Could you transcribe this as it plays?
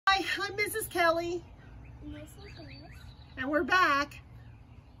I'm Mrs. Kelly. Mrs. Harris. And we're back.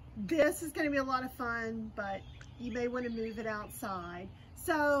 This is going to be a lot of fun, but you may want to move it outside.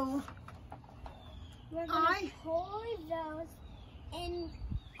 So, We're going to pour those in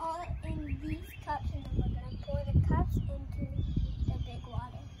these cups, and then we're going to pour the cups into the big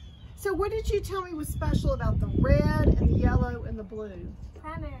water. So what did you tell me was special about the red and the yellow and the blue?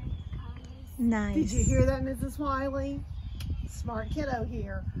 Primary colors. Nice. Did you hear that, Mrs. Wiley? Smart kiddo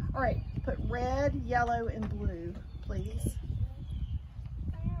here. All right, put red, yellow, and blue, please.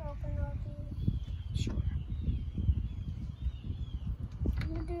 Can you open all these? Sure.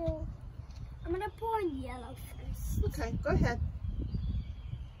 I'm gonna pour in yellow first. Okay, go ahead.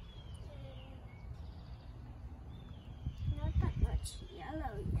 Not that much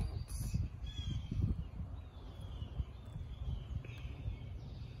yellow yet.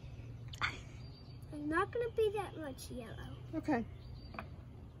 There's not gonna be that much yellow Okay.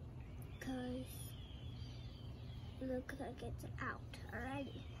 because it looks like it's out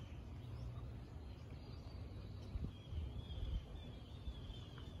already.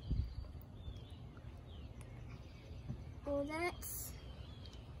 Oh,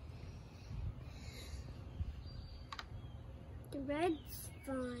 the red's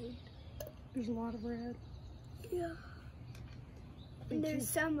fine. There's a lot of red. Yeah. And there's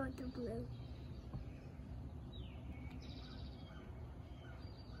some of the blue.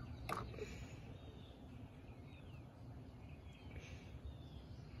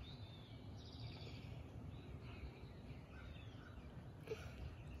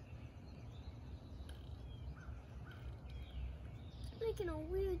 Making a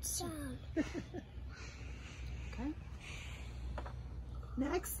weird sound. Okay.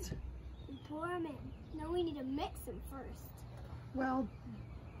 Next. And pour them in. No, we need to mix them first. Well,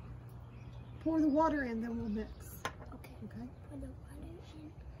 pour the water in, then we'll mix. Okay. Okay. Pour the water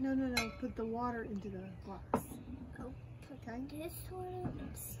in. No, no, no. Put the water into the glass. Oh, Okay. this water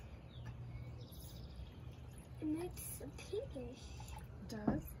it makes a pinkish. It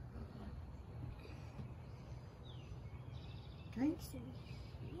does. Okay.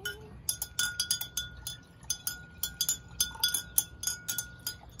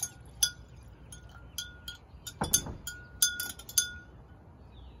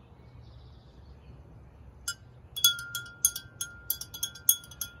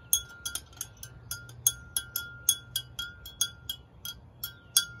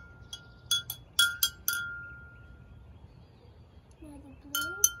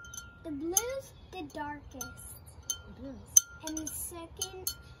 Now the blue's the darkest. It is. And the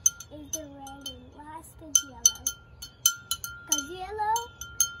second is the red, and last is yellow. Because yellow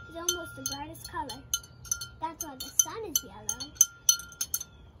is almost the brightest color. That's why the sun is yellow.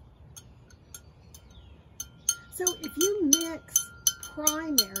 So if you mix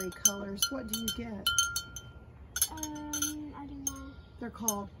primary colors, what do you get? I don't know. They're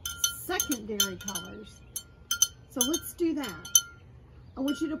called secondary colors. So let's do that. I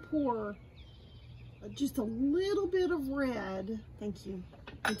want you to pour just a little bit of red, thank you,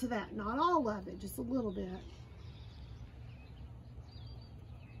 into that. Not all of it, just a little bit.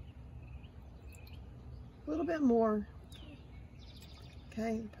 A little bit more.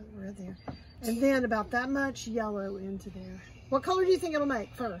 Okay, put the red there. And then about that much yellow into there. What color do you think it'll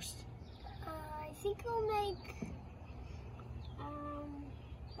make first? I think it'll make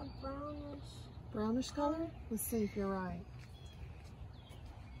a brownish. Brownish color? Let's see if you're right.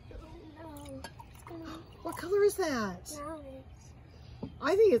 No, it's gonna What color is that? be brownish.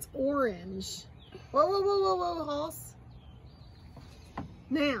 I think it's orange. Whoa, whoa, whoa, whoa, whoa, Hoss.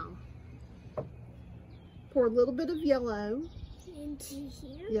 Now, pour a little bit of yellow. Into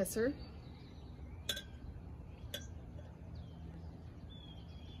here. Yes, sir.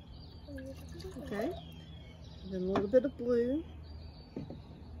 Okay. And then a little bit of blue.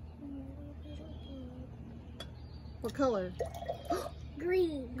 What color?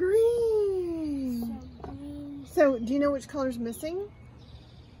 Green. Green. So green. So, do you know which color's missing?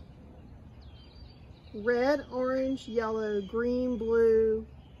 Red, orange, yellow, green, blue.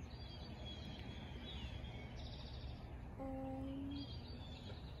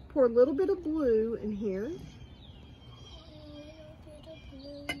 Pour a little bit of blue in here.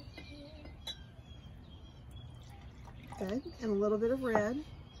 Good. And a little bit of red.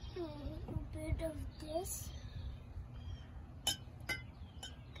 A little bit of this.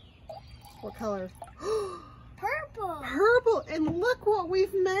 What color? Purple. Purple. And look what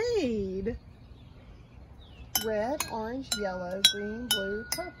we've made. Red, orange, yellow, green, blue,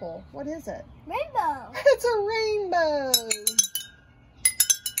 purple. What is it? Rainbow. It's a rainbow.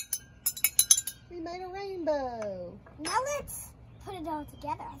 We made a rainbow. Now let's put it all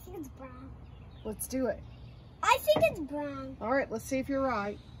together. I think it's brown. Let's do it. I think it's brown. All right, let's see if you're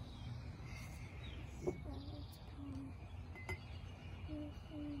right.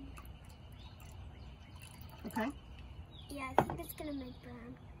 Okay. Yeah, I think it's gonna make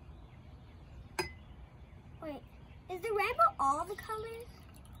brown. Wait, is the rainbow all the colors?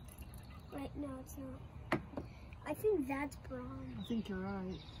 Wait, no, it's not. I think that's brown. I think you're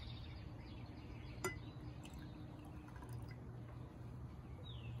right.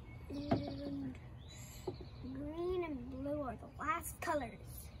 And green and blue are the last colors.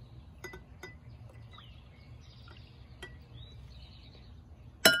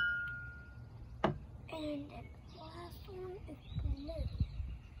 And the last one is blue.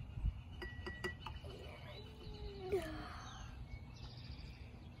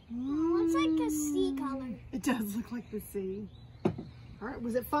 Looks like a sea color. It does look like the sea. All right,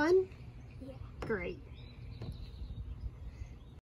 was it fun? Yeah. Great.